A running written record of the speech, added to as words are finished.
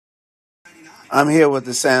I'm here with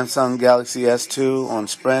the Samsung Galaxy S2 on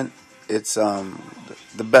Sprint. It's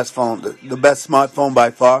the best phone, the best smartphone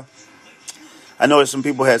by far. I noticed some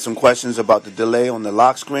people had some questions about the delay on the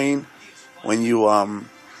lock screen. When you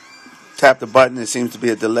tap the button, it seems to be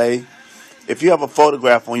a delay. If you have a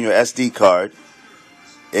photograph on your SD card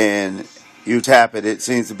and you tap it, it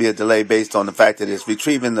seems to be a delay based on the fact that it's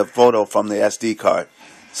retrieving the photo from the SD card.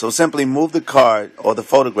 So simply move the card or the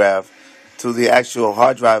photograph to the actual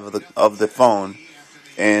hard drive of the phone,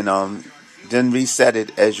 and then reset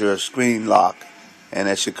it as your screen lock, and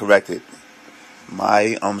that should correct it.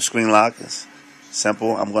 My screen lock is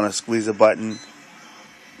simple. I'm going to squeeze a button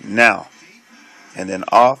now, and then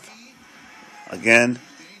off again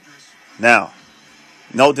now.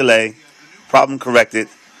 No delay. Problem corrected.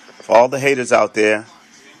 For all the haters out there,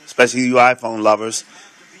 especially you iPhone lovers,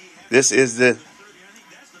 this is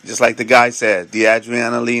just like the guy said, the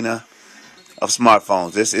Adriana Lina of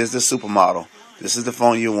smartphones. This is the supermodel. This is the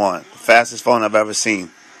phone you want. The fastest phone I've ever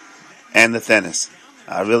seen. And the thinnest.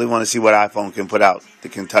 I really want to see what iPhone can put out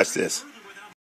that can touch this.